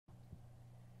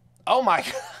Oh my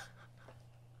God.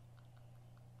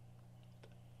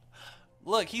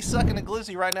 Look, he's sucking a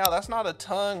glizzy right now. That's not a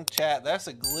tongue, chat. That's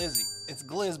a glizzy. It's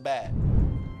glizz bad.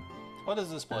 What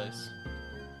is this place?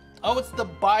 Oh, it's the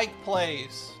bike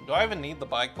place. Do I even need the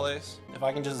bike place? If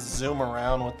I can just zoom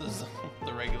around with this,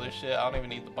 the regular shit, I don't even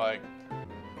need the bike.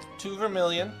 2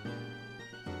 vermilion.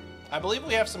 I believe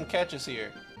we have some catches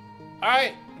here. All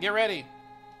right, get ready.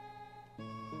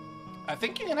 I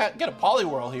think you can get a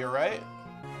Poliwhirl here, right?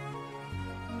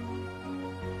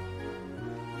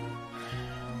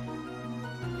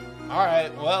 All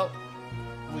right, well,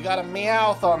 we got a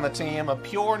Meowth on the team, a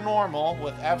pure normal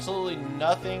with absolutely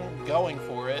nothing going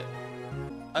for it.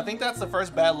 I think that's the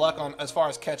first bad luck on as far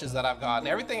as catches that I've gotten.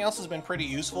 Everything else has been pretty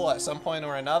useful at some point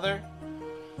or another,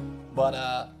 but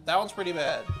that one's pretty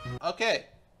bad. Okay,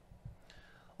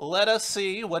 let us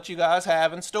see what you guys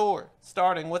have in store,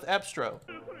 starting with Epstro.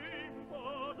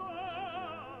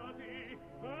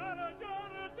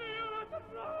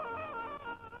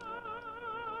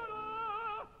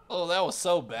 Oh, that was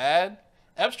so bad.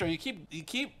 Epstro, you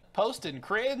keep posting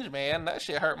cringe, man. That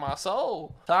shit hurt my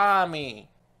soul. Tommy.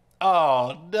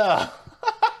 Oh no.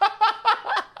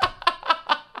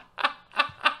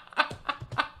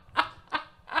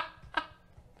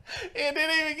 It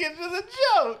didn't even get to the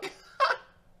joke.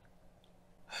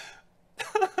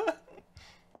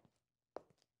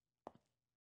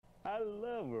 I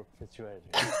love refrigerators.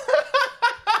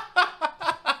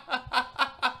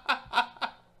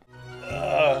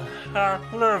 I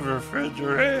love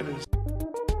refrigerators.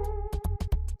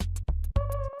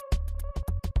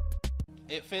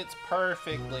 It fits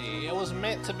perfectly. It was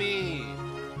meant to be.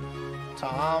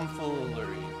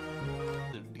 Tomfoolery.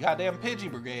 The goddamn Pidgey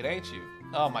Brigade, ain't you?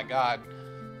 Oh my God.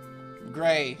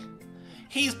 Gray.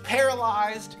 He's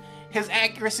paralyzed, his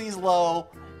accuracy's low,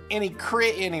 and he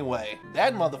crit anyway.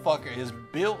 That motherfucker is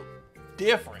built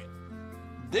different.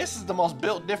 This is the most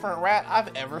built different rat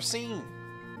I've ever seen.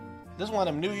 This is one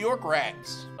of them New York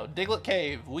rats. Oh, Diglett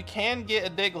Cave. We can get a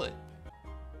Diglett.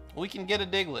 We can get a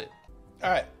Diglett.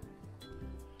 All right.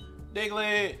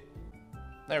 Diglett.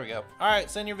 There we go. All right,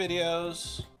 send your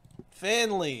videos.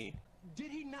 Finley.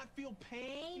 Did he not feel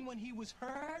pain when he was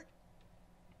hurt?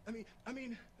 I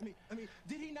mean,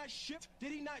 did he not shift?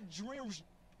 Did he not dream?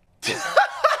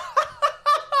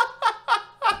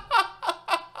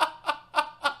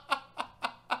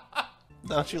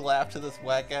 Don't you laugh to this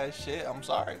whack ass shit? I'm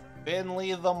sorry.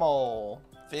 Finley the mole.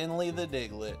 Finley the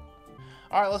Diglett.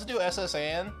 All right, let's do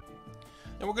SSN.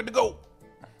 And we're good to go.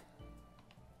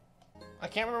 I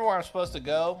can't remember where I'm supposed to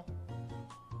go,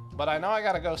 but I know I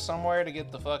gotta go somewhere to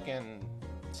get the fucking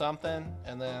something,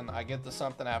 and then I get the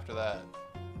something after that.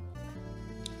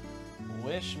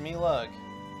 Wish me luck.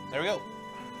 There we go.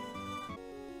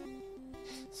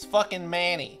 It's fucking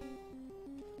Manny.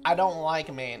 I don't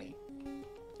like Manny.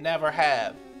 Never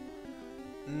have.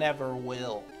 Never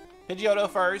will. Pidgeotto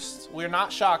first. We're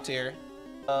not shocked here.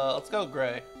 Let's go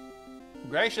Gray.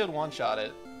 Gray should one-shot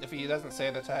it if he doesn't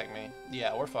sand attack me.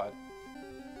 Yeah, we're fine.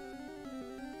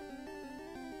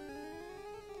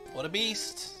 What a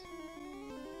beast.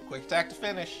 Quick attack to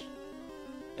finish.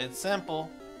 It's simple.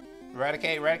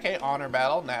 Eradicate, eradicate, honor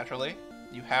battle, naturally.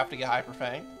 You have to get Hyper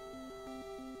Fang.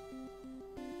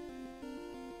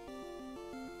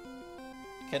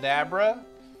 Kadabra.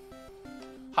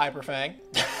 Hyper Fang.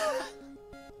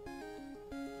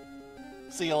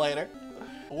 See you later.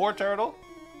 War Turtle.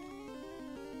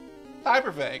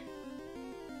 Hyper Fang.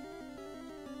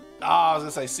 Oh, I was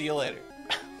gonna say see you later.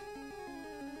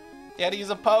 You had to use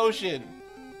a potion.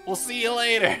 We'll see you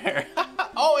later.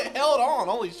 Oh, it held on.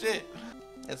 Holy shit.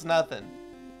 It's nothing.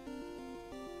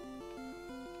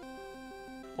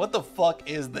 What the fuck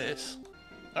is this?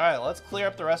 All right, let's clear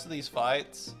up the rest of these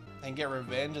fights and get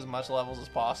revenge as much levels as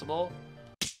possible.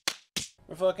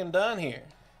 We're fucking done here.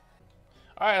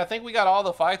 All right, I think we got all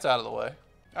the fights out of the way.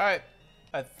 All right,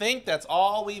 I think that's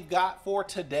all we've got for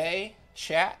today,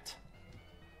 chat.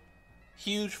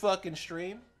 Huge fucking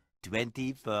stream.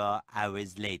 24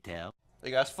 hours later.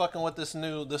 You guys fucking with this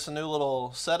new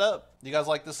little setup? You guys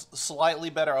like this slightly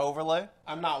better overlay?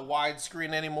 I'm not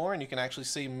widescreen anymore, and you can actually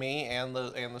see me and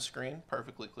the screen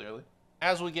perfectly clearly.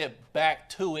 As we get back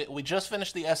to it, we just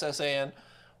finished the SSN.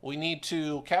 We need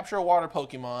to capture a water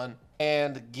Pokemon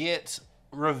and get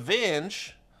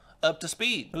Revenge up to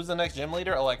speed. Who's the next gym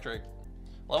leader? Electric.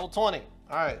 Level 20.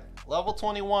 All right, level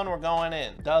 21, we're going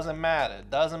in. Doesn't matter,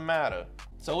 doesn't matter.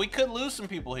 So we could lose some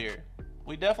people here.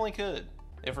 We definitely could.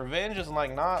 If Revenge is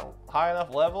like not high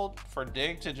enough leveled for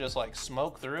Dig to just like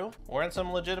smoke through, we're in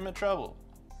some legitimate trouble.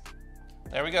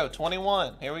 There we go,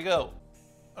 21, here we go.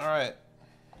 All right,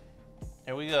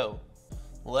 here we go.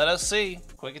 Let us see.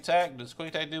 Quick attack. Does quick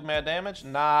attack do mad damage?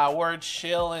 Nah, we're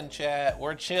chilling, chat.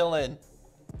 We're chilling.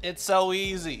 It's so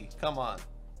easy. Come on.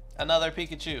 Another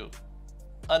Pikachu.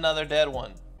 Another dead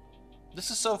one.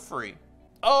 This is so free.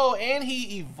 Oh, and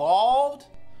he evolved?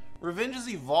 Revenge is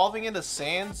evolving into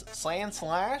Sand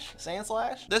Slash?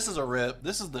 This is a rip.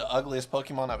 This is the ugliest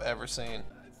Pokemon I've ever seen.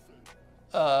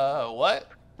 What?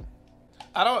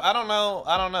 I don't know.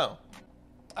 I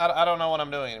don't know what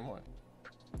I'm doing anymore.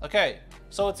 Okay,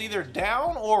 so it's either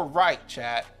down or right,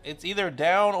 chat. It's either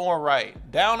down or right.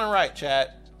 Down and right,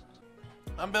 chat.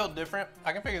 I'm built different.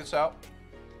 I can figure this out.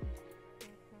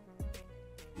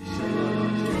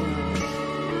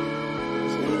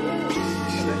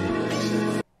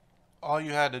 All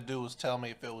you had to do was tell me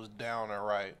if it was down or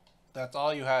right. That's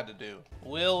all you had to do.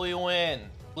 Will we win?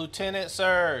 Lieutenant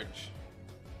Surge.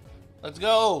 Let's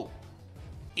go.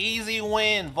 Easy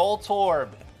win, Voltorb.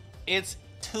 It's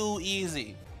too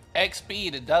easy. X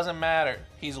speed, it doesn't matter.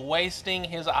 He's wasting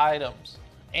his items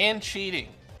and cheating.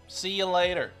 See you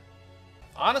later.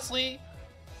 Honestly,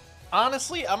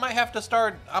 I might have to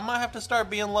start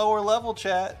being lower level,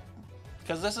 chat,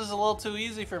 because this is a little too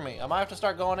easy for me. I might have to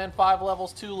start going in 5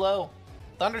 levels too low.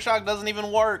 Thundershock doesn't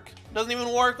even work. Doesn't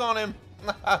even work on him.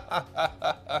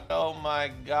 Oh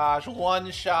my gosh,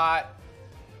 one shot.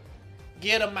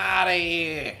 Get him out of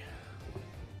here.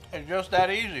 It's just that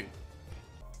easy.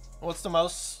 What's the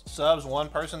most subs one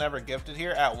person ever gifted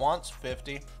here at once?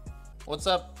 50. What's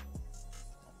up,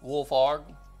 Wolfarg?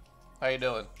 How you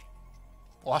doing?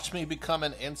 Watch me become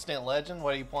an instant legend?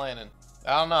 What are you planning?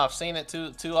 I don't know. I've seen it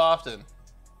too often.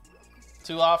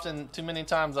 Too many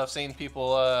times I've seen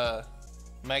people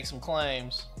make some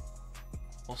claims.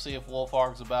 We'll see if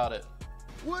Wolfarg's about it.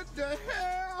 What the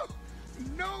hell?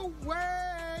 No way!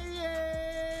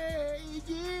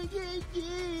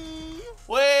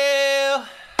 Well,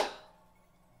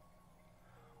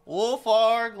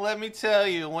 Wolfarg, let me tell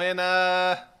you, when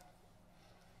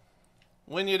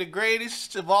you're the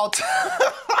greatest of all time.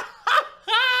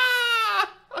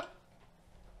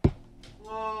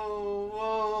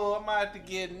 Whoa, I'm gonna have to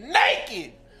get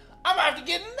naked. I'm gonna have to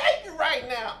get naked right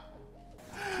now.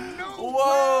 No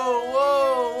Whoa,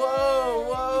 whoa, whoa,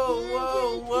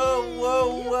 whoa, whoa, whoa,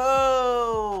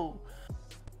 whoa.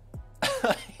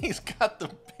 He's got the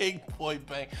big boy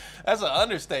bang. That's an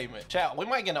understatement. Chat, we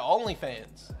might get an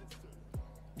OnlyFans.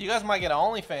 You guys might get an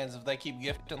OnlyFans if they keep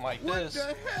gifting like this.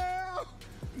 What the hell?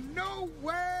 No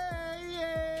way!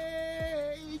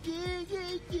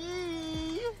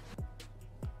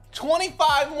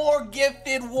 25 more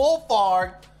gifted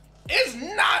Wolfarg is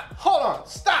not. Hold on.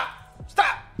 Stop.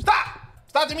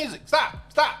 Stop the music. Stop.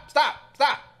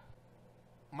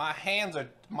 My hands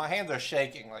are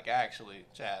shaking, like, actually,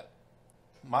 chat.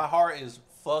 My heart is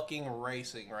fucking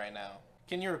racing right now.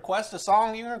 Can you request a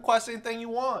song? You can request anything you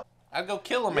want. I'd go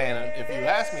kill a man if you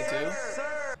asked me to.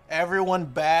 Everyone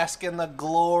bask in the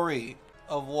glory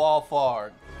of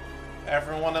Wolfarg.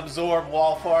 Everyone absorb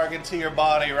Wolfarg into your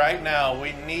body right now.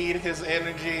 We need his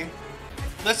energy.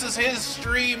 This is his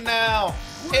stream now.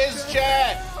 His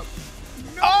chat.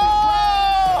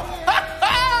 Oh!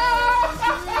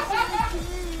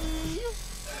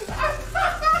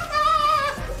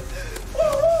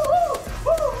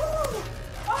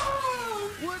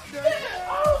 What the hell?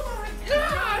 Oh my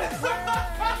god!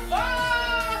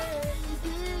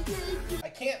 I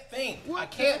can't think. I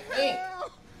can't think.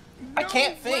 I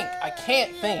can't think. I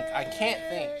can't think. I can't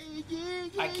think.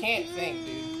 I can't think,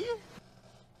 dude.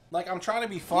 Like, I'm trying to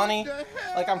be funny.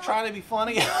 Like, I'm trying to be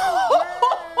funny.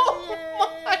 Oh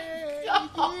my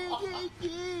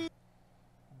god!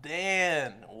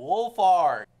 Dan,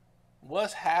 Wolfarg,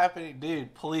 what's happening?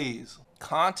 Dude, please.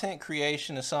 Content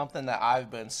creation is something that I've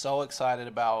been so excited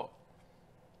about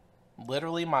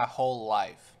literally my whole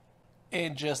life.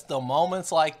 And just the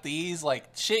moments like these, like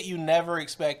shit you never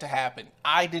expect to happen.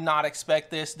 I did not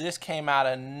expect this. This came out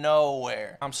of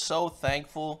nowhere. I'm so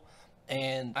thankful,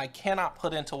 and I cannot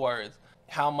put into words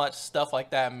how much stuff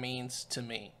like that means to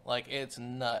me. Like, it's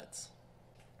nuts.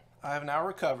 I have now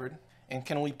recovered, and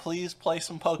can we please play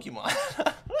some Pokemon?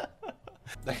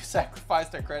 They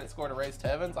sacrificed their credit score to raise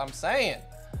Tevins? I'm saying.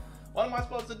 What am I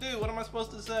supposed to do? What am I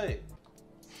supposed to say?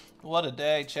 What a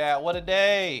day, chat. What a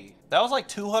day. That was like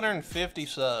 250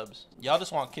 subs. Y'all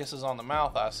just want kisses on the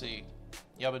mouth, I see.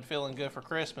 Y'all been feeling good for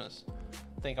Christmas.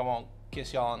 Think I won't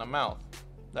kiss y'all in the mouth.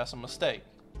 That's a mistake.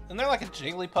 Isn't there like a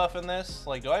Jigglypuff in this?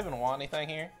 Like, do I even want anything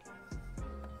here?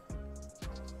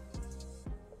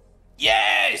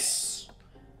 Yes!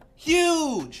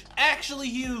 Huge! Actually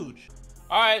huge.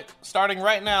 All right, starting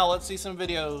right now, let's see some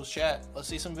videos, chat. Let's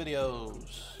see some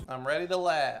videos. I'm ready to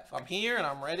laugh. I'm here and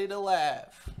I'm ready to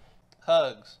laugh.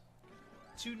 Hugs.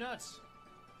 two nuts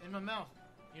in my mouth,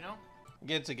 you know?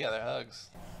 Get together,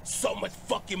 Hugs. So much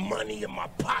fucking money in my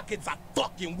pockets, I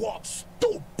fucking walk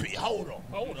stupid. Hold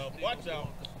up, watch out.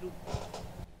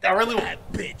 I really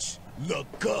That bitch look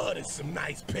good in some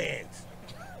nice pants.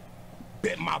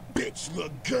 Bet my bitch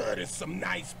look good in some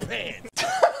nice pants.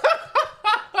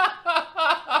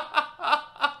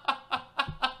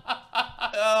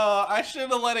 I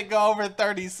should have let it go over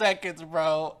 30 seconds,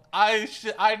 bro. I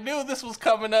knew this was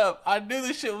coming up. I knew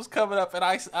this shit was coming up, and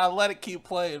I let it keep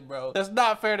playing, bro. That's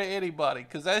not fair to anybody,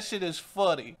 because that shit is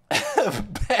funny.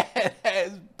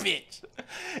 Badass bitch.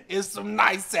 It's some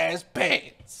nice-ass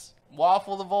pants.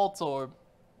 Waffle the Voltorb.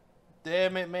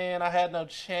 Damn it, man. I had no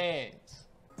chance.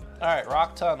 Alright,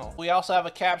 Rock Tunnel. We also have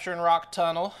a capture in Rock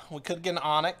Tunnel. We could get an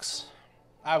Onyx.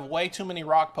 I have way too many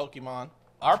rock Pokemon.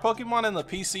 Our Pokemon in the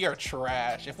PC are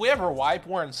trash. If we ever wipe,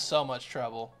 we're in so much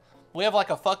trouble. We have like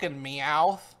a fucking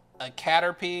Meowth, a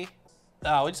Caterpie.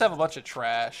 Oh, we just have a bunch of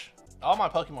trash. All my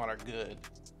Pokemon are good.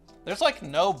 There's like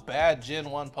no bad Gen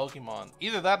 1 Pokemon.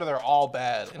 Either that or they're all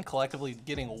bad and collectively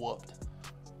getting whooped.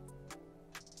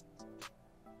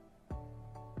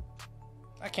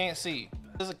 I can't see.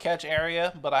 This is a catch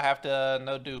area, but I have to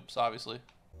no dupes, obviously.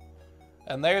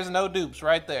 And there's no dupes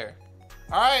right there.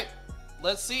 All right,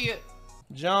 let's see it.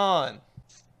 John.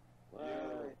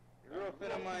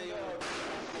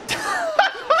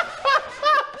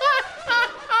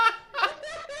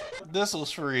 This was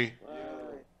free.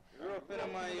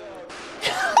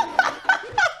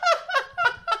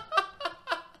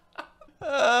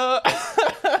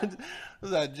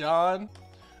 Was that John?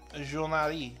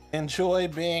 Journali. Enjoy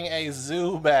being a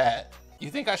Zubat. You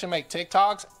think I should make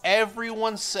TikToks?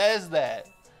 Everyone says that.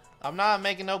 I'm not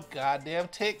making no goddamn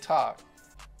TikTok.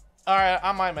 Alright,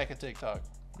 I might make a TikTok.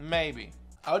 Maybe.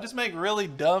 I would just make really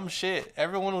dumb shit.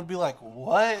 Everyone would be like,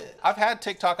 what? I've had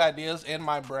TikTok ideas in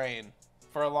my brain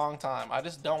for a long time. I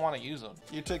just don't want to use them.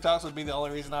 Your TikToks would be the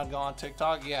only reason I'd go on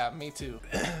TikTok? Yeah, me too.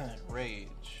 Rage.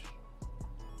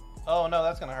 Oh no,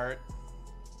 that's gonna hurt.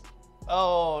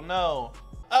 Oh no.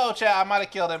 Oh, chat, I might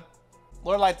have killed him.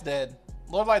 Lord Light's dead.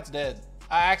 Lord Light's dead.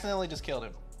 I accidentally just killed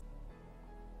him.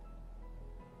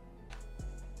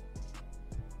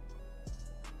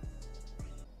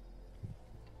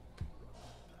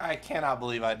 I cannot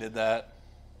believe I did that.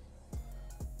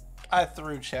 I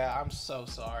threw chat. I'm so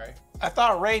sorry. I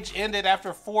thought Rage ended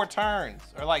after 4 turns,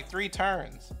 or like 3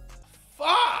 turns.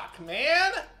 Fuck,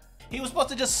 man. He was supposed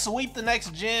to just sweep the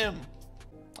next gym.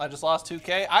 I just lost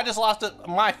 2K. I just lost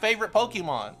my favorite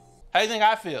Pokemon. How do you think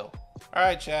I feel? All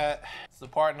right, chat. It's the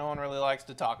part no one really likes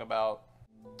to talk about.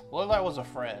 Lord Light was a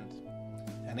friend,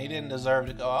 and he didn't deserve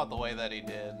to go out the way that he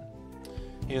did.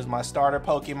 He was my starter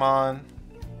Pokemon.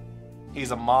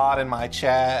 He's a mod in my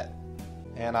chat,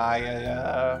 and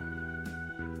I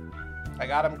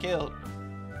got him killed.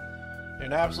 You're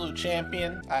an absolute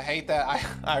champion. I hate that.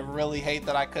 I really hate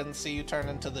that I couldn't see you turn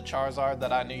into the Charizard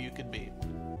that I knew you could be.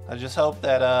 I just hope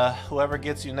that whoever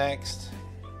gets you next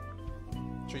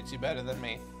treats you better than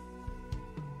me.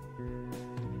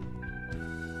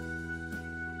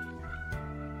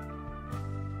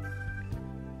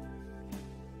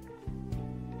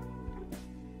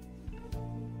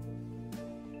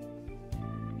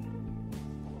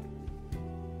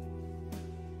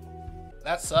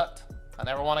 That sucked. I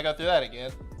never want to go through that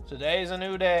again. Today's a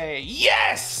new day.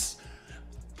 Yes!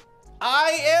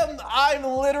 I'm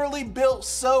literally built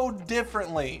so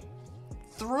differently.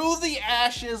 Through the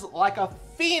ashes like a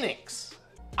phoenix,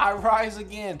 I rise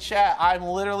again. Chat, I'm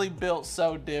literally built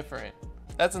so different.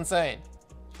 That's insane.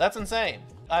 That's insane.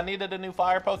 I needed a new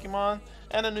fire Pokemon,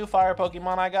 and a new fire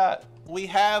Pokemon I got. We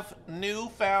have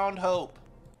newfound hope.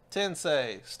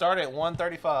 Tensei, start at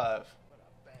 135.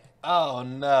 Oh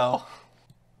no.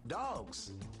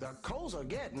 Dogs, the coals are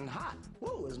getting hot.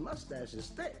 Whoa, his mustache is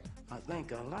thick. I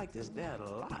think I like this dad a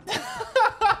lot.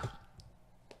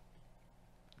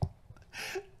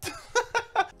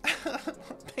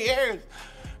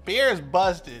 Pierre's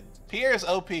busted. Pierre's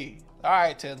OP. All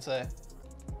right, Tensei.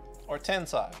 Or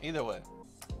Tensai, either way.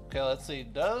 Okay, let's see.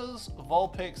 Does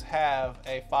Vulpix have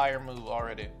a fire move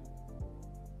already?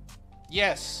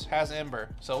 Yes, has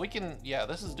Ember. So we can, yeah,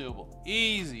 this is doable.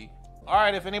 Easy. All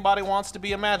right, if anybody wants to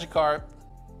be a Magikarp,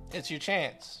 it's your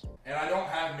chance. And I don't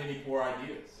have many poor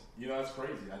ideas. You know, that's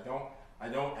crazy. I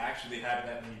don't actually have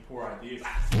that many poor ideas.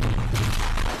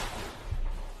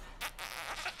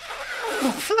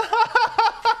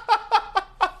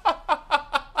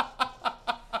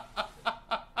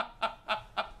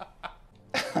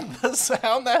 The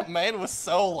sound that made was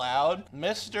so loud.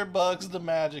 Mr. Bugs the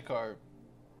Magikarp.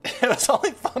 It was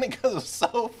only funny because it was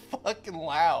so fucking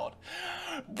loud.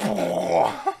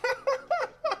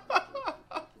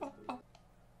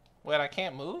 Wait, I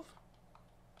can't move?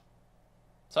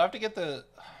 So I have to get the...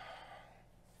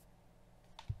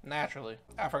 Naturally.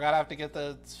 I forgot I have to get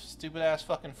the stupid ass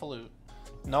fucking flute.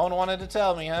 No one wanted to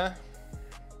tell me, huh?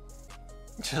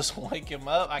 Just wake him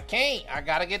up. I can't. I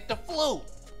gotta get the flute.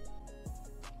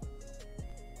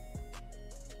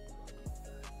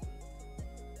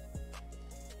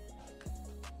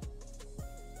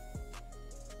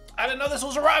 I didn't know this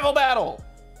was a rival battle.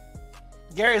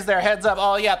 Gary's there, heads up.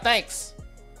 Oh yeah, thanks.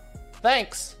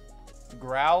 Thanks.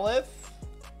 Growlithe.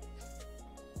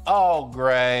 Oh,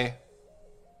 Gray.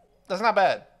 That's not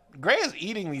bad. Gray is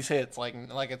eating these hits like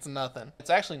it's nothing. It's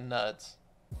actually nuts.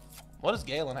 What does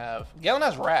Galen have? Galen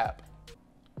has rap.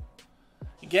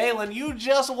 Galen, you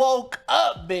just woke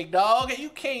up, big dog. You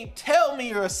can't tell me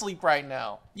you're asleep right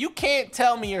now. You can't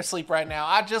tell me you're asleep right now.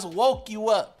 I just woke you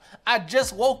up. I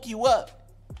just woke you up.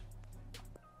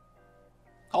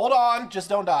 Hold on, just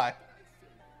don't die.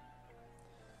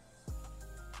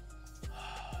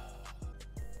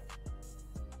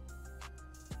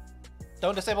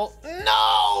 Don't disable.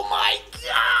 No, my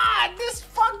God, this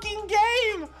fucking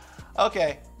game.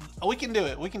 Okay, we can do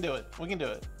it. We can do it. We can do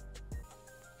it.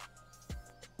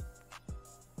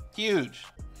 Huge.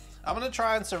 I'm gonna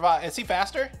try and survive. Is he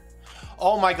faster?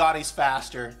 Oh my God, he's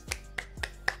faster.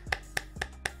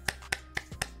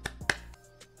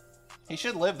 He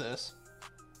should live this.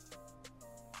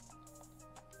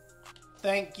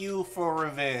 Thank you for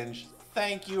revenge.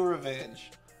 Thank you,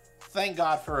 revenge. Thank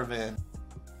God for revenge.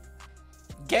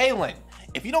 Galen,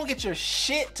 if you don't get your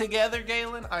shit together,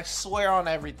 Galen, I swear on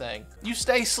everything. You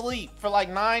stay asleep for like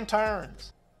 9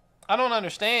 turns. I don't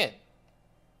understand.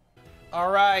 All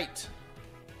right.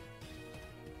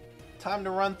 Time to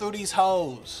run through these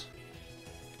hoes.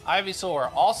 Ivysaur.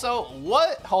 Also,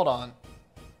 what? Hold on.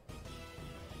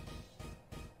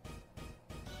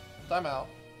 Time out.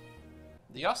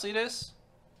 Do y'all see this?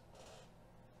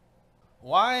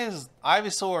 Why is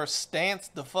Ivysaur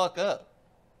stanced the fuck up?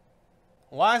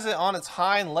 Why is it on its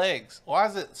hind legs? Why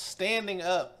is it standing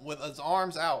up with its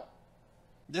arms out?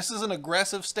 This is an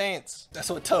aggressive stance. That's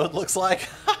what Toad looks like.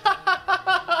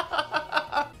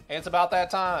 It's about that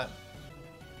time.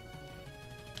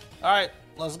 All right,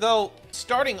 let's go.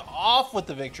 Starting off with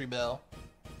the victory bell.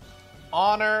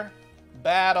 Honor,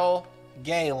 battle,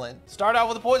 Galen. Start out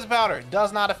with the poison powder.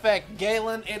 Does not affect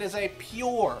Galen. It is a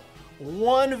pure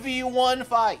 1v1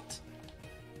 fight.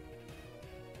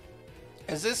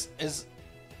 Is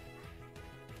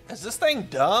this thing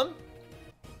dumb?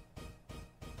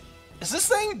 Is this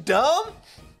thing dumb?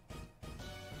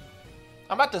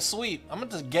 I'm about to sweep. I'm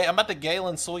about to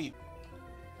Galen sweep.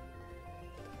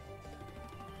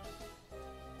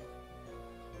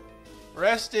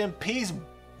 Rest in peace,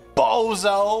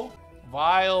 bozo.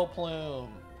 Vileplume.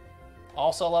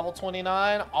 Also level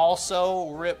 29. Also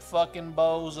rip fucking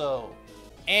bozo.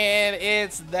 And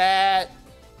it's that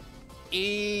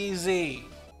easy.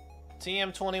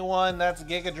 TM21, that's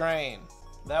Giga Drain.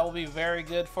 That will be very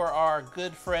good for our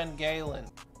good friend Galen.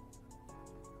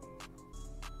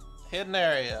 Hidden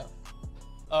area.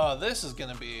 Oh, this is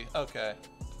gonna be, okay.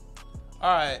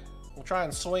 All right, we'll try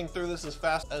and swing through this as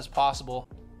fast as possible.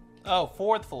 Oh,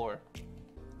 4th floor.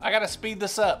 I gotta speed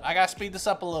this up. I gotta speed this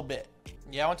up a little bit.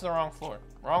 Yeah, I went to the wrong floor.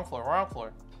 Wrong floor, wrong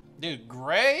floor. Dude,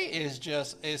 Gray is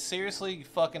seriously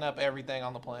fucking up everything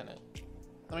on the planet.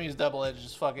 Let me use double edge,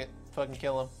 just fuck it. Fucking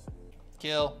kill him.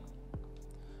 Kill.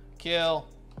 Kill.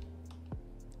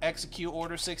 Execute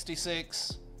order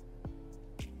 66.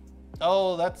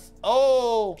 Oh, that's,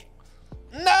 oh!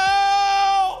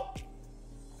 No!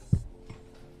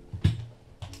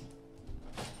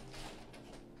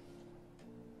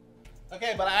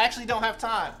 Okay, but I actually don't have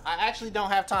time. I actually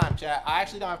don't have time, chat. I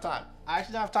actually don't have time. I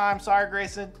actually don't have time. Sorry,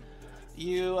 Grayson.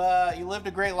 You lived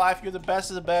a great life. You're the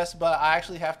best of the best, but I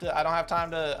actually have to, I don't have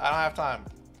time.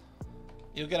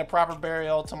 You'll get a proper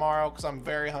burial tomorrow because I'm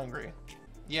very hungry.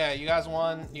 Yeah, you guys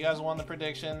won. You guys won the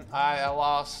prediction. I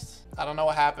lost. I don't know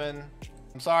what happened.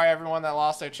 I'm sorry, everyone that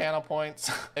lost their channel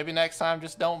points. Maybe next time,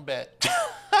 just don't bet.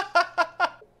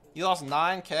 You lost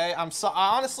 9K.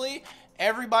 Honestly,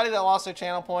 everybody that lost their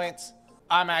channel points,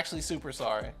 I'm actually super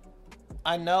sorry.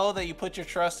 I know that you put your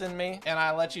trust in me and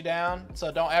I let you down,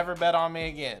 so don't ever bet on me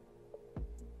again.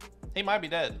 He might be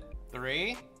dead.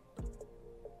 3.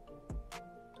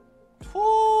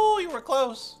 Whoo, you were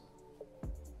close.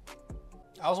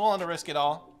 I was willing to risk it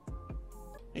all.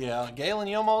 Yeah, Galen,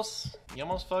 you almost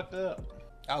fucked up.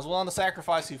 I was willing to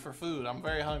sacrifice you for food. I'm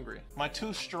very hungry. My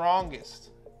two strongest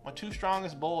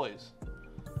boys.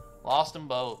 Lost them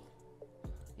both.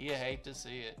 You hate to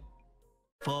see it.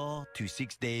 4 to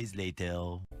 6 days later.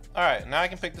 All right, now I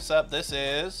can pick this up. This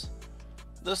is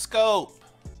the scope.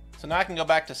 So now I can go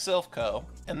back to Silphco.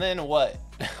 And then what?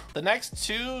 The next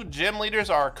 2 gym leaders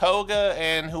are Koga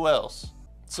and who else?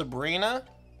 Sabrina?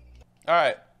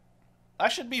 Alright. I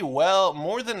should be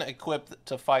more than equipped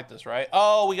to fight this, right?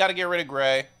 Oh, we gotta get rid of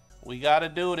Gray. We gotta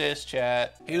do this,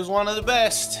 chat. He was one of the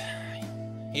best.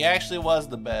 He actually was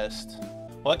the best.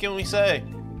 What can we say?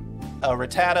 A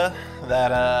Rattata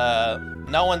that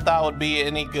no one thought would be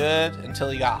any good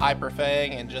until he got Hyper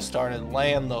Fang and just started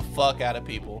laying the fuck out of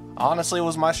people. Honestly,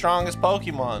 was my strongest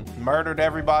Pokemon. Murdered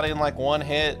everybody in like 1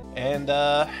 hit, and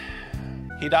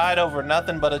he died over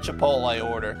nothing but a Chipotle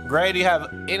order. Gray, do you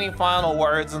have any final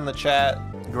words in the chat?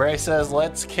 Gray says,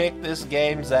 let's kick this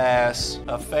game's ass.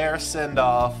 A fair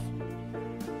send-off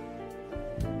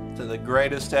to the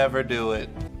greatest to ever do it.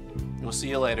 We'll see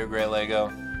you later, Gray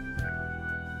Lego.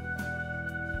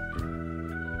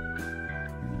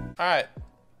 Alright.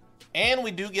 And we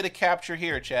do get a capture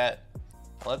here, chat.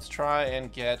 Let's try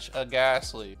and catch a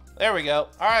Ghastly. There we go.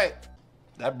 Alright.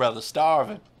 That brother's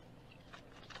starving.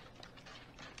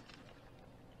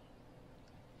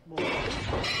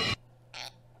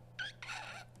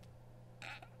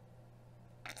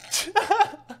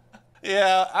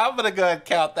 Yeah, I'm gonna go ahead and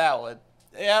count that one.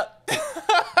 Yep.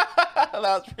 That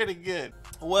was pretty good.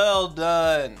 Well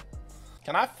done.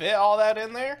 Can I fit all that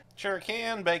in there? Sure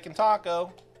can, bacon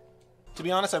taco. To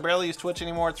be honest, I barely use Twitch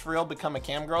anymore. It's for real become a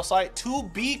cam girl site. To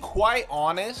be quite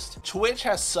honest, Twitch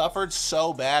has suffered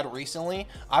so bad recently.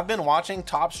 I've been watching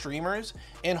top streamers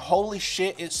and holy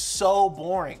shit, it's so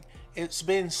boring. It's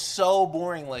been so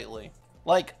boring lately.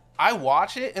 Like, I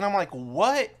watch it and I'm like,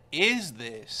 what is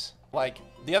this? Like,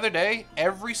 the other day,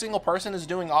 every single person is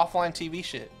doing offline TV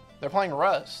shit. They're playing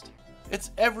Rust.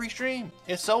 It's every stream.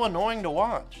 It's so annoying to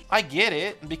watch. I get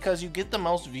it because you get the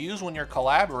most views when you're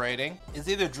collaborating. It's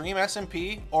either Dream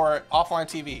SMP or offline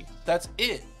TV. That's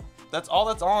it. That's all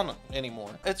that's on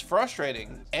anymore. It's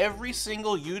frustrating. Every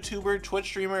single YouTuber, Twitch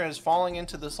streamer is falling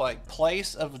into this like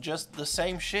place of just the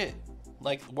same shit.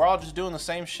 Like, we're all just doing the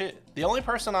same shit. The only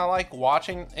person I like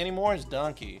watching anymore is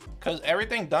Donkey, because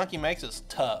everything Donkey makes is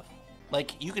tough.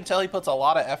 Like, you can tell he puts a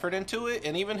lot of effort into it,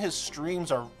 and even his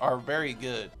streams are very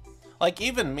good. Like,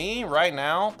 even me right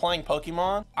now playing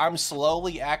Pokemon, I'm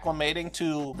slowly acclimating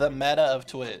to the meta of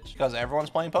Twitch because everyone's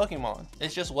playing Pokemon.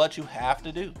 It's just what you have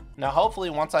to do. Now, hopefully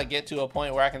once I get to a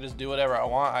point where I can just do whatever I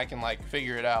want, I can like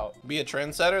figure it out. Be a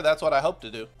trendsetter, that's what I hope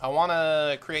to do. I want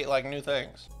to create like new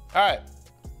things. All right,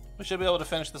 we should be able to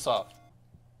finish this off.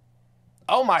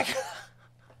 Oh my God.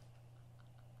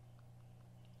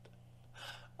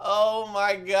 Oh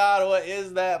my God, what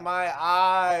is that? My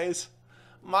eyes.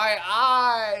 My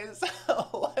eyes.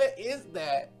 What is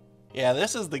that? Yeah,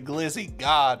 this is the glizzy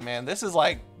god, man. This is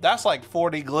like, that's like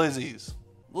 40 glizzies.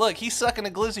 Look, he's sucking a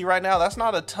glizzy right now. That's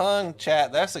not a tongue,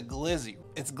 chat. That's a glizzy.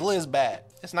 It's Glizbat.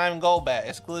 It's not even Golbat.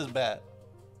 It's Glizbat.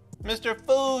 Mr.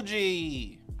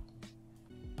 Fuji.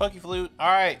 Pokeflute. All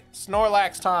right,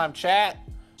 Snorlax time, chat.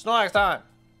 Snorlax time.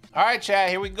 All right, chat,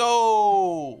 here we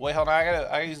go. Wait, hold on, I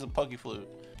gotta use the Pokeflute.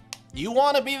 You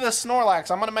want to be the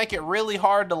Snorlax. I'm going to make it really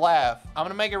hard to laugh. I'm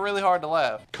going to make it really hard to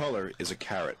laugh. Color is a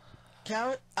carrot.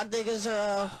 Carrot? I think it's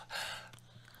a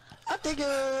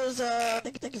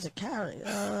carrot.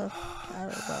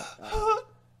 Carrot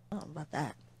about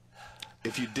that.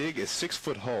 If you dig a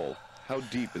 6-foot hole, how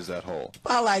deep is that hole?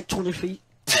 About like 20 feet.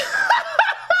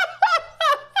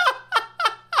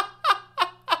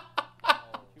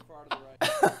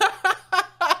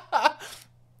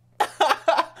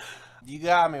 You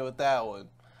got me with that one.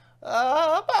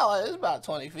 It's about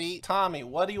 20 feet. Tommy,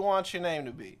 what do you want your name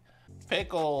to be?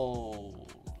 Pickles.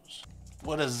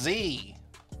 With a Z.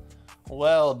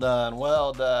 Well done,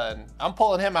 well done. I'm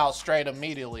pulling him out straight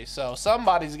immediately, so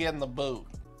somebody's getting the boot.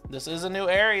 This is a new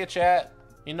area, chat.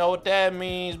 You know what that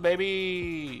means,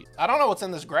 baby. I don't know what's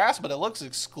in this grass, but it looks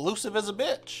exclusive as a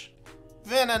bitch.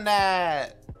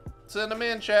 Venonat. Send them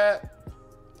in, chat.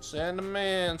 Send them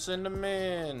in, send them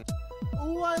in.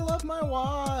 Ooh, I love my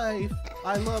wife.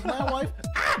 I love my wife.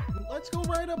 Let's go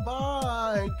ride a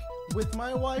bike with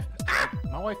my wife.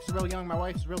 My wife's real young. My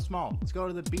wife's real small. Let's go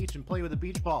to the beach and play with a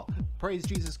beach ball. Praise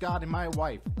Jesus God and my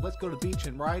wife. Let's go to the beach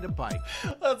and ride a bike.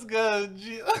 Let's go.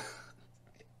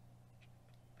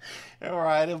 And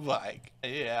ride a bike.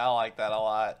 Yeah, I like that a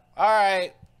lot. All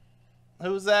right.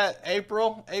 Who's that?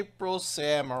 April? April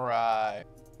Samurai.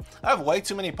 I have way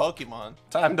too many Pokemon.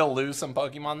 Time to lose some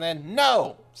Pokemon then?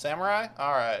 No! Samurai?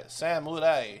 Alright,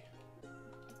 Samurai.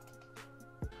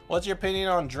 What's your opinion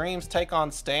on Dream's take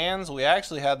on stands? We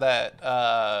actually had that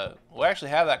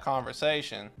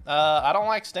conversation. I don't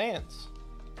like stands.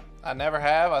 I never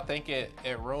have. I think it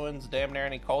ruins damn near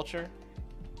any culture.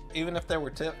 Even if there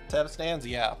were TEV stands,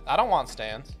 yeah. I don't want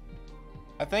stands.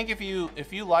 I think if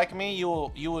you like me,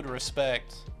 you would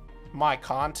respect my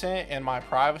content and my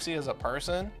privacy as a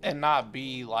person and not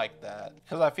be like that.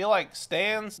 Because I feel like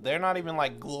stans, they're not even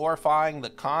like glorifying the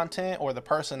content or the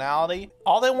personality.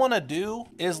 All they want to do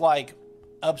is like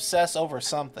obsess over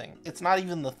something. It's not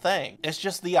even the thing. It's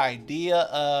just the idea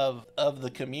of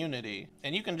the community.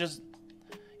 And you can just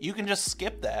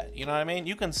skip that, you know what I mean?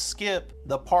 You can skip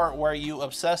the part where you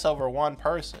obsess over one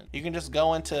person. You can just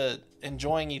go into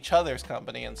enjoying each other's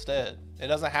company instead. It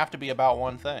doesn't have to be about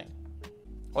one thing.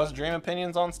 What's Dream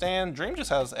opinions on Stan? Dream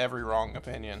just has every wrong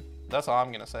opinion. That's all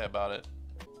I'm gonna say about it.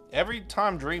 Every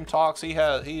time Dream talks, he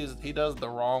does the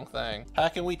wrong thing. How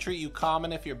can we treat you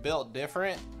common if you're built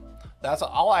different? That's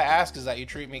all I ask, is that you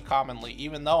treat me commonly,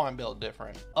 even though I'm built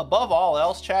different. Above all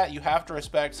else, chat, you have to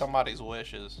respect somebody's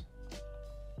wishes.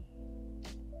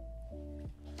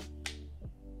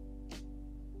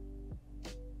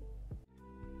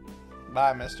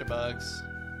 Bye, Mr. Bugs.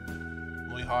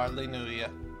 We hardly knew ya.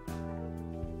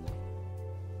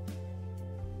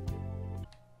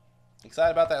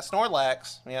 Excited about that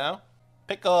Snorlax, you know?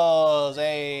 Pickles,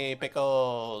 hey,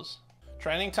 Pickles.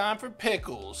 Training time for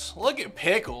Pickles. Look at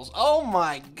Pickles. Oh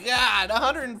my God,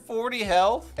 140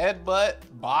 health. Headbutt,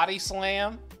 body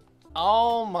slam.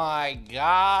 Oh my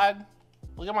God.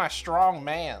 Look at my strong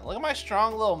man. Look at my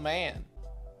strong little man.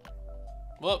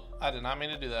 Whoop, I did not mean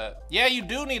to do that. Yeah, you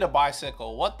do need a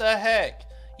bicycle. What the heck?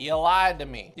 You lied to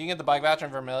me. You can get the bike voucher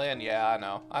in Vermilion? Yeah, I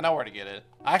know. I know where to get it.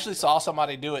 I actually saw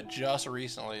somebody do it just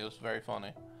recently. It was very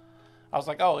funny. I was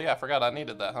like, oh yeah, I forgot I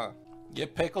needed that, huh?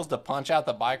 Get Pickles to punch out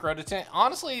the bike road attendant.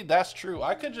 Honestly, that's true.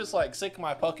 I could just like sick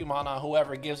my Pokemon on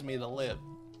whoever gives me the lip.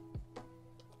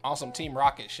 On some Team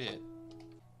Rocket shit.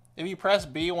 If you press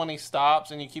B when he stops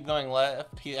and you keep going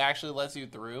left, he actually lets you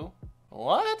through.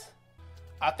 What?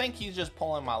 I think he's just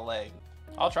pulling my leg.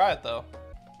 I'll try it though.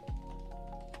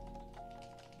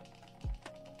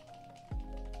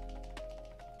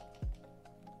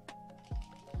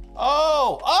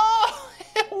 Oh,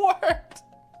 it worked.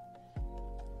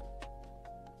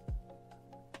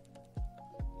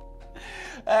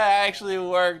 That actually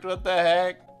worked. What the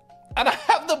heck? And I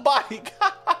have the bike.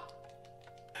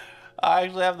 I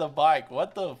actually have the bike.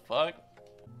 What the fuck?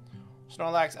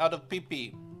 Snorlax out of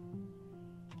pee-pee.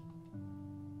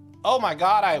 Oh my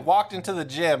God, I walked into the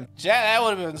gym. Chat, that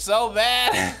would have been so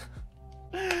bad.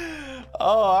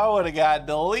 Oh, I would have got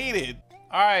deleted.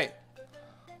 All right,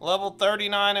 level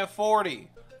 39 and 40.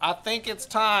 I think it's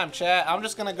time, chat. I'm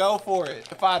just gonna go for it.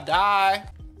 If I die,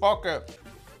 fuck it.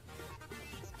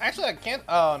 Actually, I can't.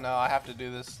 Oh no, I have to do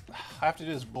this. I have to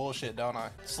do this bullshit, don't I?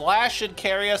 Slash should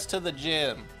carry us to the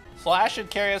gym. Slash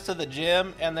should carry us to the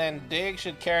gym, and then Dig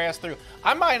should carry us through.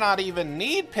 I might not even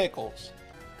need Pickles.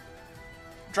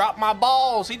 Drop my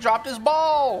balls. He dropped his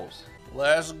balls.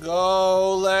 Let's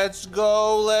go. Let's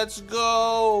go. Let's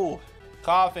go.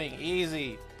 Coughing.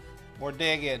 Easy. We're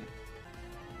digging.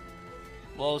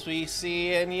 We'll be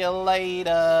seeing you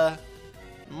later.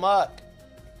 Muck.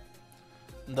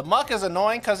 The Muck is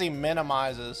annoying because he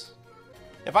minimizes.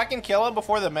 If I can kill him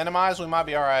before the minimize, we might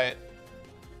be all right.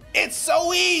 It's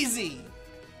so easy.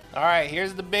 All right,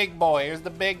 here's the big boy. Here's the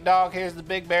big dog. Here's the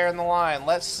big bear and the lion.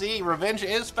 Let's see. Revenge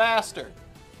is faster.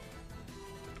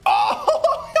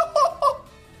 Oh!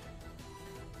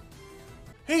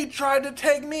 He tried to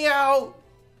take me out.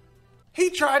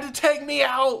 He tried to take me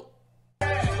out.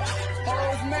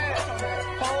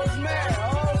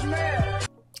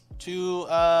 To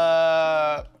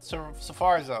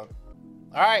Safari Zone.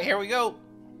 All right, here we go.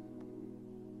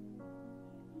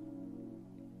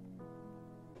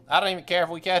 I don't even care if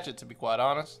we catch it, to be quite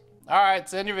honest. All right,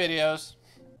 send your videos.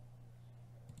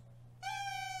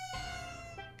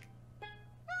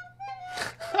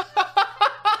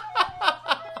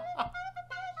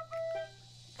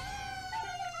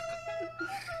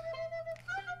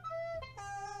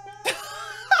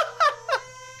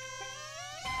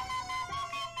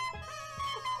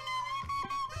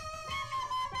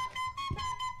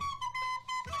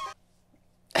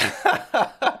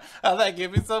 How'd that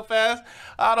get me so fast?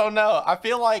 I don't know. I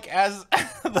feel like as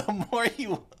the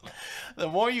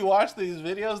more you watch these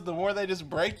videos, the more they just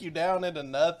break you down into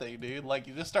nothing, dude. Like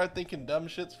you just start thinking dumb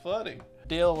shit's funny.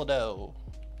 Dildo. All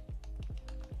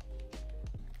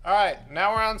right,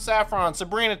 now we're on Saffron.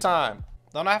 Sabrina time.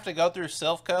 Don't I have to go through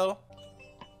Silphco?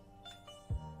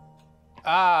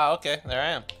 Ah, okay, there I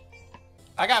am.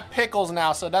 I got Pickles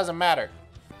now, so it doesn't matter.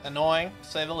 Annoying, to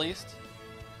say the least.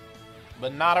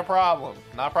 But not a problem.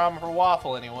 Not a problem for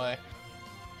Waffle anyway.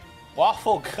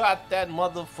 Waffle got that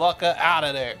motherfucker out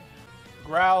of there.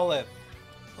 Growlithe.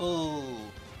 Ooh.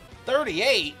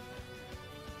 38?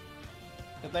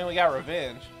 Good thing we got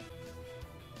revenge.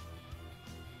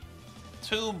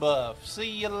 2 buff. See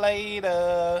you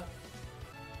later.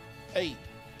 Hey,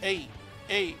 hey,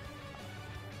 hey.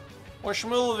 We're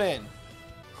schmoovin'.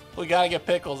 We gotta get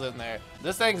Pickles in there.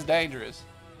 This thing's dangerous.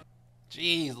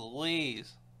 Jeez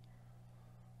Louise.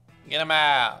 Get him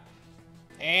out.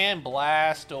 And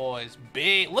Blastoise.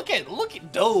 Big. Look at,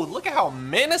 dude, look at how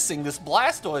menacing this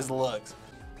Blastoise looks.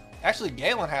 Actually,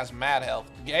 Galen has mad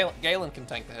health. Galen can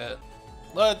tank the hit.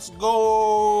 Let's go.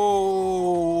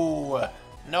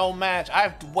 No match. I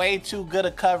have way too good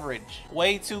a coverage.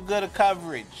 Way too good a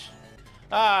coverage.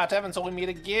 Ah, Tevin, so we meet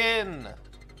again.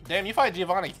 Damn, you fight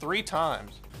Giovanni 3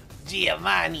 times.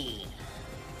 Giovanni.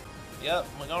 Yep,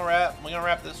 we're gonna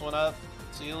wrap this one up.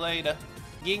 See you later.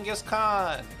 Genghis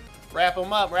Khan. Wrap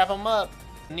him up, wrap him up.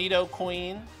 Nido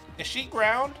Queen. Is she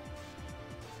ground?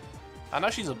 I know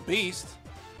she's a beast.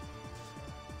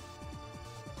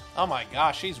 Oh my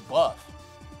gosh, she's buff.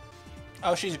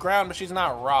 Oh, she's ground, but she's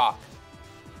not rock.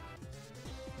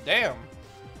 Damn,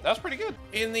 that's pretty good.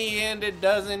 In the end, it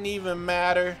doesn't even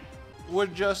matter. We're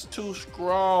just too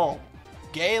strong.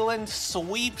 Galen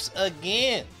sweeps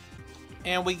again.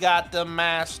 And we got the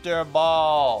Master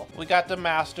Ball. We got the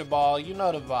Master Ball, you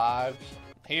know the vibes.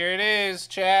 Here it is,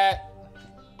 chat.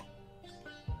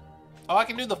 Oh, I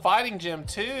can do the fighting gym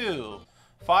too.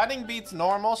 Fighting beats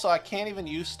normal, so I can't even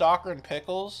use Stalker and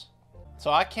Pickles.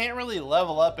 So I can't really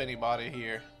level up anybody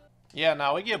here. Yeah,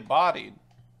 now we get bodied.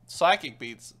 Psychic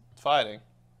beats fighting.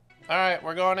 All right,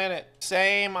 we're going in it.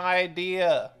 Same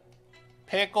idea.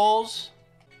 Pickles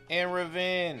and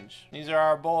Revenge. These are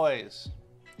our boys.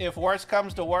 If worst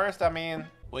comes to worst, I mean,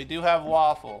 we do have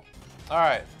Waffle. All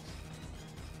right.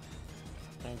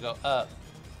 I'm gonna go up.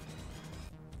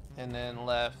 And then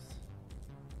left.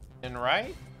 And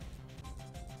right.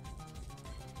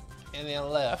 And then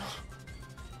left.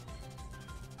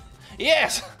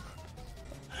 Yes!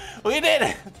 We did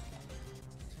it!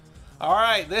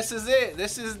 Alright, this is it.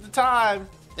 This is the time.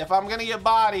 If I'm gonna get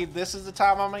bodied, this is the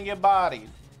time I'm gonna get bodied.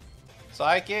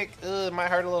 Psychic, it might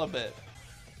hurt a little bit.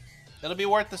 It'll be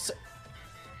worth the...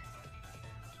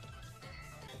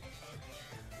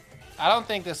 I don't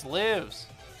think this lives.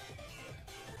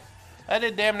 I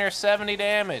did damn near 70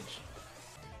 damage.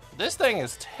 This thing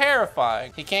is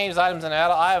terrifying. He can't use items in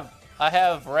battle. I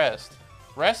have rest.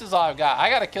 Rest is all I've got. I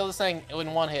gotta kill this thing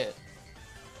in 1 hit.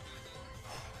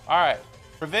 Alright.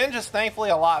 Revenge is thankfully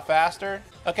a lot faster.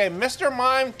 Okay, Mr.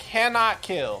 Mime cannot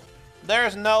kill.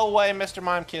 There's no way Mr.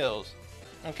 Mime kills.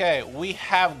 Okay, we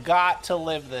have got to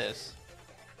live this.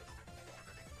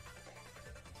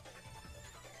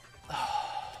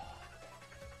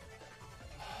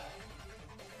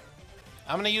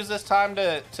 I'm gonna use this time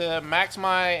to max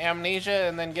my amnesia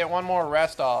and then get 1 more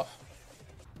rest off.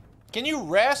 Can you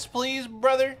rest, please,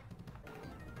 brother?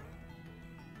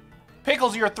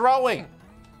 Pickles, you're throwing.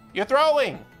 You're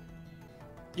throwing.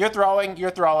 You're throwing.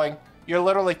 You're throwing. You're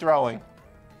literally throwing.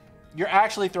 You're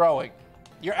actually throwing.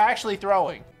 You're actually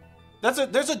throwing. There's a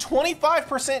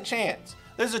 25% chance.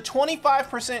 There's a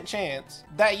 25% chance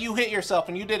that you hit yourself,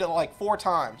 and you did it like 4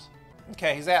 times.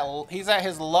 Okay, he's at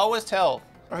his lowest health,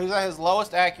 or he's at his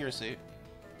lowest accuracy.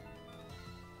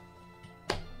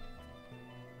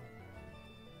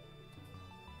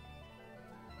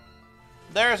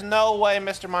 There's no way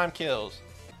Mr. Mime kills.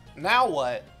 Now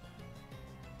what?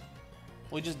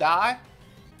 We just die?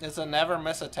 It's a never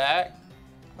miss attack?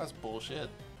 That's bullshit.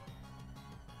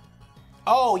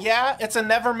 Oh yeah, it's a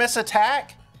never miss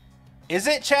attack? Is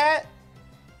it, chat?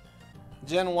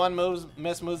 Gen 1 moves,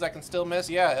 miss moves that can still miss?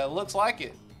 Yeah, it looks like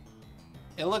it.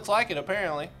 It looks like it,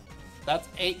 apparently. That's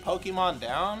 8 Pokemon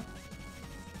down?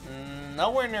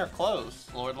 Nowhere near close,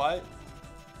 Lord Light.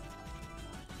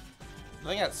 I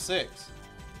think that's 6.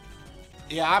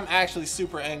 Yeah, I'm actually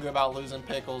super angry about losing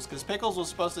Pickles, because Pickles was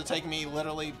supposed to take me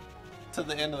literally to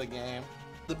the end of the game.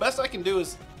 The best I can do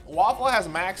is, Waffle has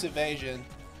max evasion,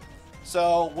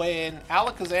 so when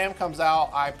Alakazam comes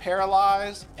out, I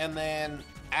paralyze, and then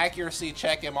accuracy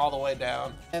check him all the way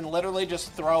down, and literally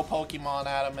just throw Pokemon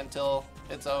at him until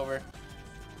it's over.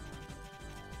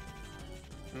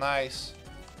 Nice.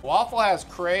 Waffle has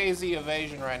crazy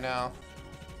evasion right now.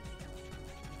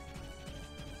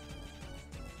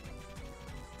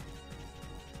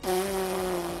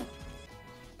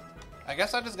 I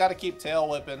guess I just gotta keep tail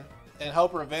whipping and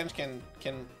hope Revenge can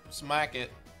smack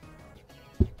it.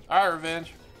 Alright,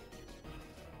 Revenge.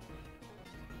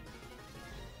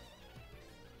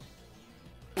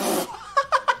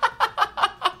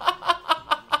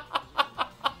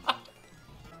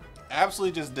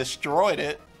 Absolutely just destroyed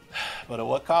it, but at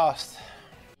what cost?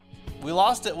 We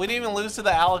lost it. We didn't even lose to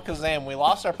the Alakazam. We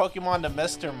lost our Pokemon to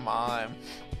Mr. Mime.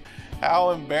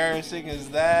 How embarrassing is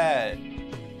that?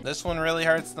 This one really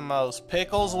hurts the most.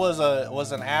 Pickles was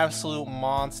an absolute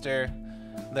monster.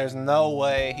 There's no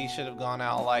way he should have gone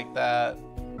out like that.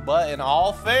 But in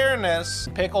all fairness,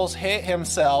 Pickles hit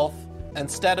himself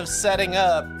instead of setting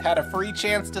up, had a free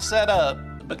chance to set up,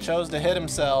 but chose to hit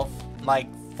himself like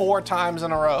 4 times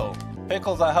in a row.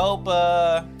 Pickles, I hope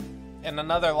in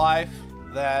another life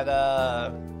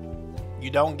that you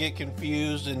don't get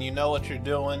confused and you know what you're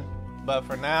doing. But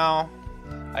for now,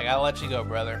 I gotta let you go,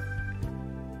 brother.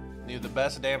 You're the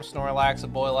best damn Snorlax a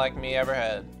boy like me ever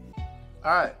had.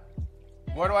 Alright,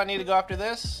 where do I need to go after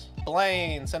this?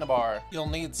 Blaine, Cinnabar. You'll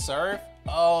need Surf?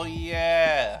 Oh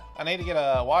yeah. I need to get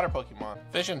a water Pokemon.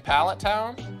 Fish in Pallet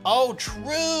Town? Oh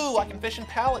true, I can fish in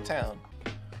Pallet Town.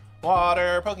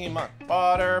 Water Pokemon,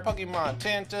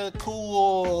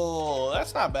 Tentacool.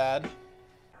 That's not bad.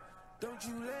 Don't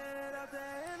you let out the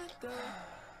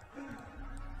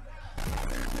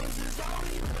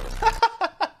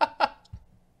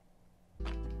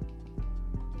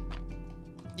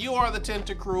You are the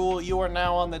Tentacruel. You are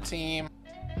now on the team.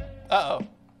 Uh-oh.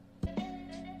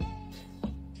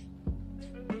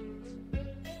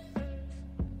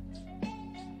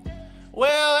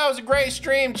 Well, that was a great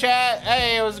stream, chat.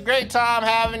 Hey, it was a great time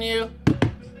having you.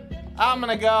 I'm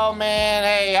gonna go, man.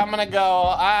 Hey, I'm gonna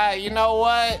go. You know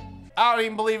what? I don't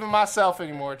even believe in myself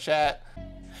anymore, chat.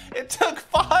 It took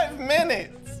 5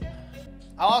 minutes.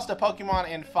 I lost a Pokemon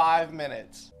in 5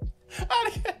 minutes.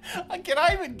 Can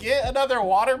I even get another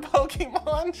water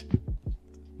Pokemon?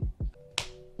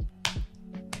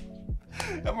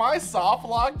 Am I soft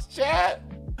locked, chat?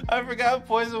 I forgot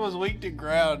Poison was weak to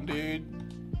ground, dude.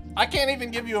 I can't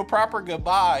even give you a proper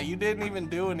goodbye. You didn't even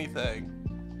do anything.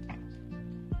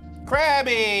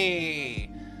 Krabby!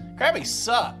 Krabby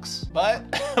sucks, but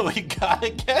we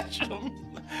gotta catch him.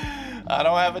 I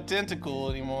don't have a Tentacool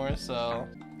anymore, so.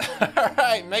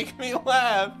 Alright, make me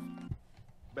laugh.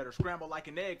 Better scramble like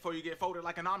an egg before you get folded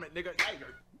like an omelet, nigga.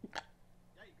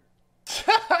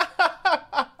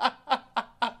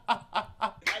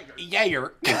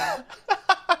 Yager.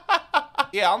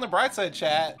 Yeah, on the bright side,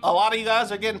 chat, a lot of you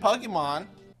guys are getting Pokemon.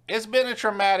 It's been a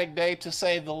traumatic day, to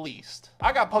say the least.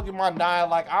 I got Pokemon dying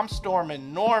like I'm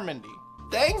storming Normandy.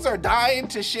 Things are dying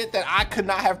to shit that I could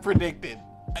not have predicted.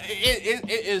 It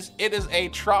is a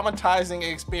traumatizing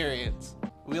experience.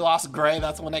 We lost Gray,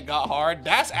 that's when it got hard.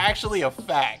 That's actually a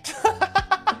fact.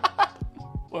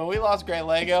 When we lost Gray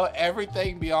Lego,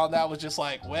 everything beyond that was just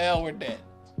like, well, we're dead.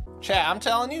 Chat, I'm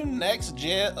telling you, next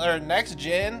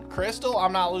gen Crystal,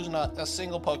 I'm not losing a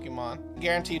single Pokemon.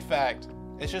 Guaranteed fact.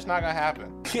 It's just not gonna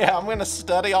happen. Yeah, I'm gonna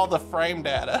study all the frame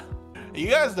data. You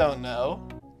guys don't know.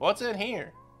 What's in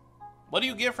here? What do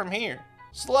you get from here?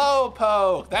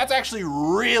 Slowpoke. That's actually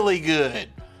really good.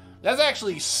 That's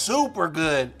actually super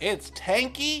good. It's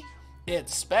tanky,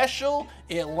 it's special,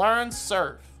 it learns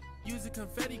Surf. Using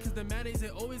confetti cause the mayonnaise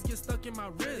it always gets stuck in my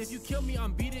wrist. If you kill me,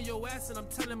 I'm beating your ass and I'm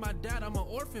telling my dad I'm an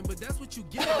orphan, but that's what you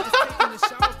get. I'm just taking a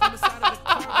shower from the side of the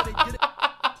car, but they did it.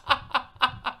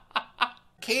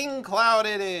 King Cloud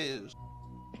it is.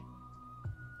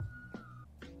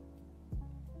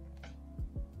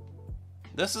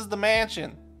 This is the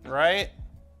mansion, right?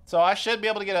 So I should be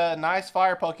able to get a nice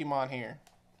fire Pokemon here.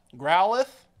 Growlithe.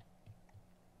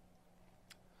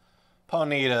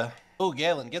 Ponyta. Oh,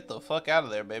 Galen, get the fuck out of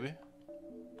there, baby.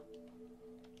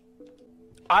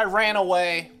 I ran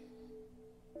away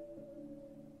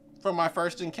from my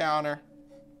first encounter.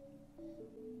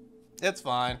 It's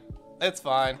fine. It's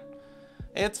fine.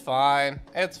 It's fine.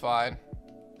 It's fine.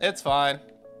 It's fine.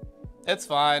 It's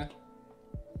fine.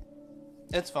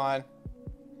 It's fine.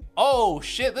 Oh,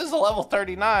 shit, this is a level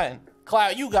 39.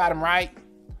 Cloud, you got him right.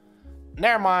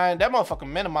 Never mind, that motherfucker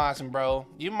minimizing, bro.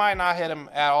 You might not hit him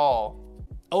at all.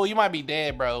 Oh, you might be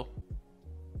dead, bro.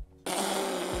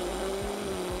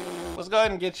 Let's go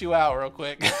ahead and get you out real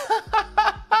quick.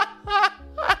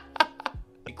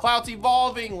 Cloud's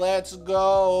evolving, let's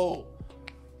go.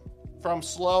 From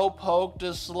Slowpoke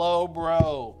to Slowbro.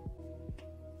 All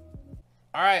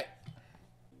right,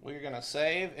 we're gonna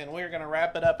save and we're gonna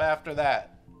wrap it up after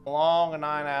that. Long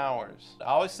 9 hours. I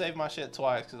always save my shit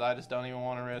twice because I just don't even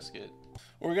want to risk it.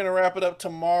 We're gonna wrap it up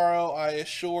tomorrow, I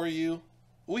assure you.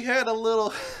 We had a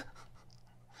little,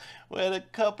 we had a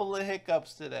couple of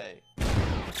hiccups today.